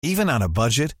Even on a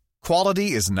budget,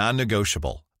 quality is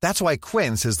non-negotiable. That's why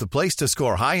Quince is the place to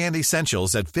score high-end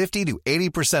essentials at 50 to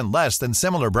 80% less than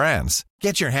similar brands.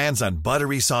 Get your hands on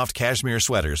buttery soft cashmere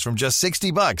sweaters from just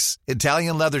 $60,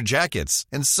 Italian leather jackets,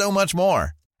 and so much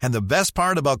more. And the best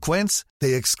part about Quince,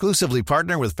 they exclusively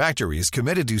partner with factories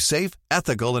committed to safe,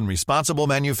 ethical, and responsible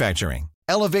manufacturing.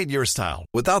 Elevate your style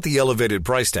without the elevated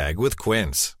price tag with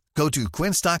Quince. Go to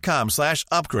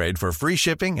quince.com/upgrade for free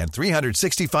shipping and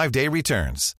 365-day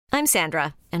returns. I'm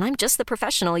Sandra, and I'm just the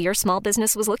professional your small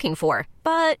business was looking for.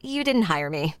 But you didn't hire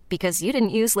me because you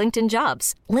didn't use LinkedIn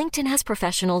Jobs. LinkedIn has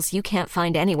professionals you can't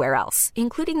find anywhere else,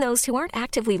 including those who aren't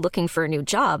actively looking for a new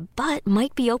job, but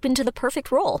might be open to the perfect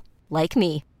role, like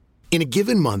me. In a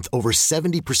given month, over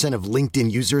 70% of LinkedIn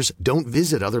users don't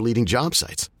visit other leading job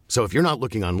sites. So if you're not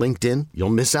looking on LinkedIn, you'll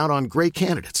miss out on great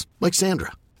candidates like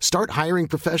Sandra. Start hiring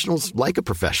professionals like a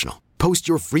professional. Post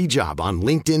your free job on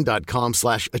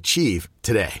linkedin.com/achieve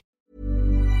today.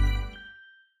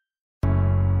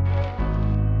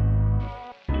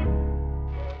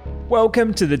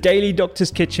 Welcome to the Daily Doctor's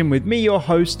Kitchen with me, your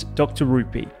host, Dr.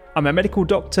 Rupy. I'm a medical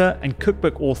doctor and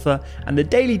cookbook author, and the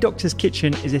Daily Doctor's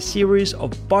Kitchen is a series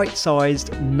of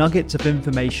bite-sized nuggets of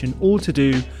information all to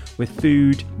do with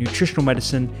food, nutritional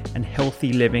medicine, and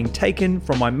healthy living, taken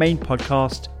from my main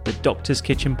podcast, the Doctor's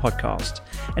Kitchen Podcast.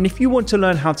 And if you want to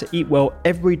learn how to eat well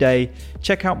every day,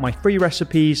 check out my free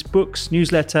recipes, books,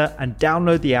 newsletter, and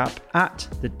download the app at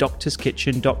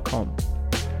thedoctorskitchen.com.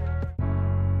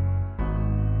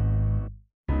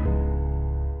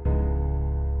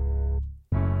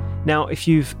 Now, if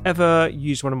you've ever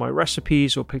used one of my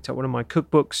recipes or picked up one of my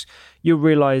cookbooks, you'll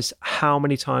realize how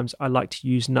many times I like to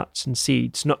use nuts and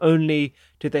seeds. Not only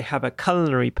do they have a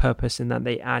culinary purpose in that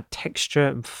they add texture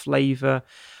and flavor,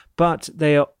 but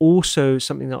they are also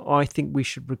something that I think we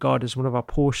should regard as one of our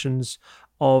portions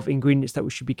of ingredients that we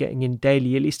should be getting in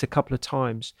daily, at least a couple of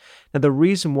times. Now, the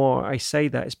reason why I say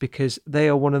that is because they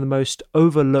are one of the most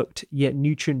overlooked yet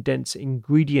nutrient-dense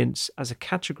ingredients as a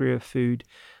category of food.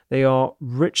 They are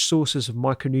rich sources of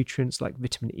micronutrients like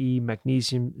vitamin E,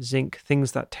 magnesium, zinc,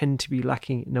 things that tend to be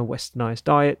lacking in a westernized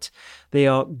diet. They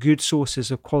are good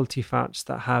sources of quality fats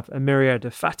that have a myriad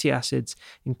of fatty acids,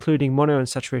 including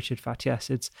monounsaturated fatty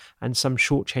acids and some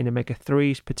short-chain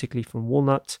omega-3s, particularly from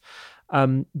walnut.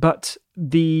 But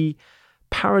the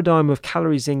paradigm of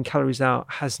calories in, calories out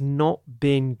has not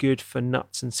been good for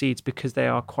nuts and seeds because they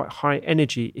are quite high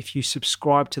energy if you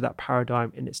subscribe to that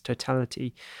paradigm in its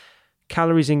totality.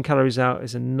 Calories in, calories out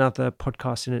is another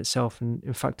podcast in itself. And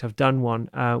in fact, I've done one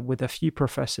with a few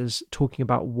professors talking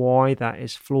about why that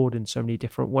is flawed in so many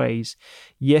different ways.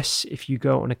 Yes, if you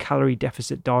go on a calorie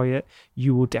deficit diet,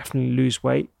 you will definitely lose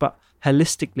weight. But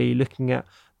holistically, looking at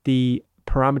the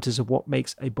parameters of what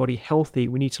makes a body healthy,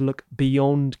 we need to look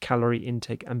beyond calorie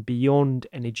intake and beyond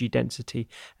energy density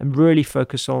and really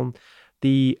focus on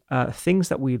the things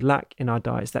that we lack in our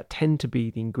diets that tend to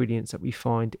be the ingredients that we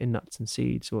find in nuts and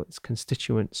seeds or its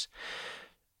constituents.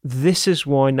 This is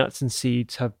why nuts and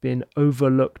seeds have been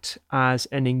overlooked as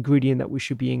an ingredient that we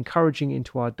should be encouraging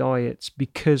into our diets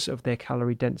because of their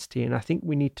calorie density. And I think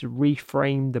we need to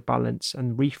reframe the balance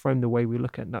and reframe the way we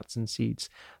look at nuts and seeds.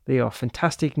 They are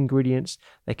fantastic ingredients.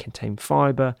 They contain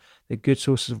fiber. They're good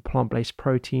sources of plant-based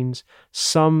proteins.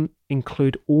 Some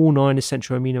include all 9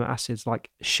 essential amino acids,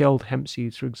 like shelled hemp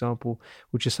seeds, for example,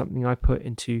 which is something I put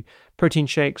into protein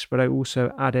shakes, but I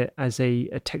also add it as a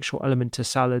textural element to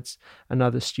salads and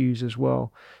other stews as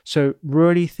well. So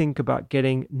really think about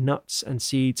getting nuts and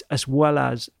seeds as well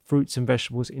as fruits and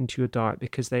vegetables into your diet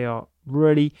because they are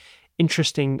really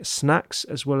interesting snacks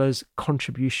as well as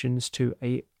contributions to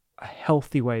a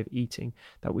healthy way of eating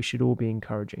that we should all be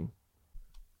encouraging.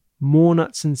 More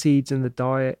nuts and seeds in the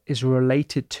diet is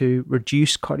related to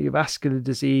reduced cardiovascular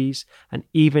disease and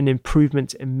even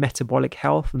improvements in metabolic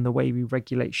health and the way we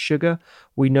regulate sugar.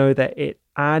 We know that it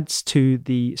adds to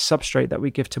the substrate that we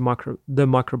give to the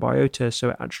microbiota, so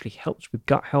it actually helps with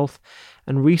gut health.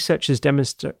 And research has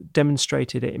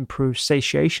demonstrated it improves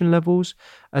satiation levels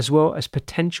as well as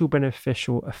potential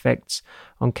beneficial effects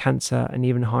on cancer and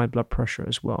even high blood pressure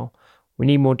as well. We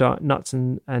need more nuts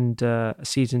and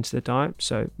seeds into the diet,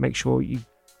 so make sure you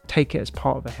take it as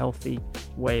part of a healthy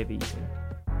way of eating.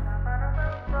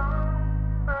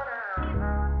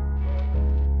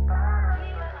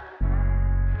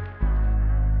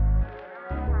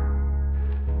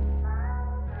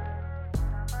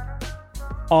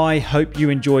 I hope you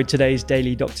enjoyed today's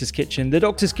Daily Doctor's Kitchen. The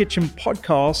Doctor's Kitchen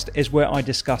podcast is where I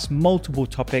discuss multiple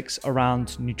topics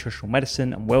around nutritional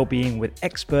medicine and well-being with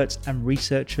experts and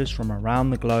researchers from around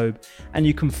the globe. And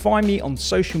you can find me on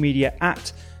social media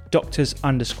at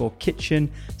doctors_kitchen.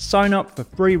 Sign up for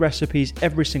free recipes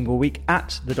every single week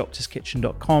at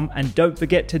thedoctorskitchen.com, and don't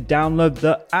forget to download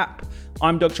the app.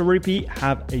 I'm Dr. Rupy.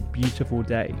 Have a beautiful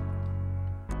day.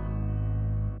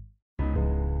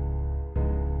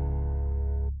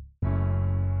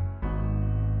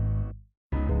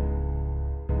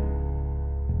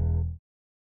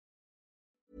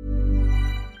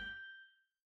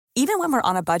 Even when we're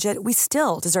on a budget, we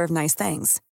still deserve nice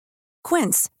things.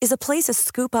 Quince is a place to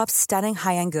scoop up stunning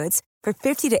high-end goods for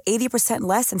 50 to 80%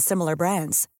 less than similar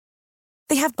brands.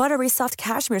 They have buttery soft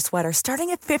cashmere sweaters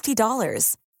starting at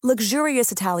 $50,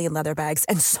 luxurious Italian leather bags,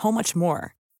 and so much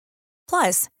more.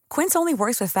 Plus, Quince only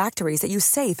works with factories that use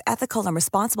safe, ethical, and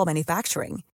responsible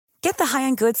manufacturing. Get the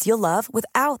high-end goods you'll love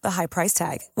without the high price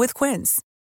tag with Quince.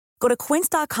 Go to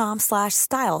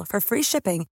quince.com/style for free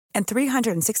shipping and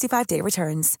 365-day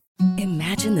returns.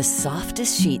 Imagine the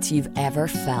softest sheets you've ever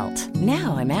felt.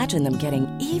 Now imagine them getting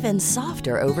even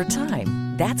softer over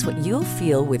time. That's what you'll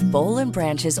feel with Boll &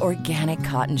 Branch's organic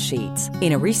cotton sheets.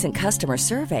 In a recent customer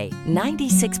survey,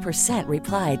 96%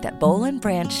 replied that Boll &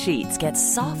 Branch sheets get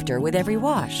softer with every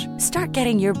wash. Start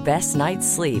getting your best night's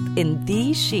sleep in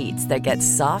these sheets that get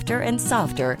softer and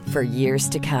softer for years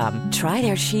to come. Try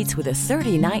their sheets with a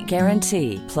 30-night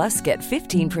guarantee. Plus, get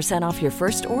 15% off your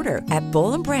first order at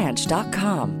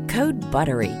bollandbranch.com. Code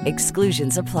BUTTERY.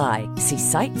 Exclusions apply. See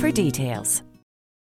site for details.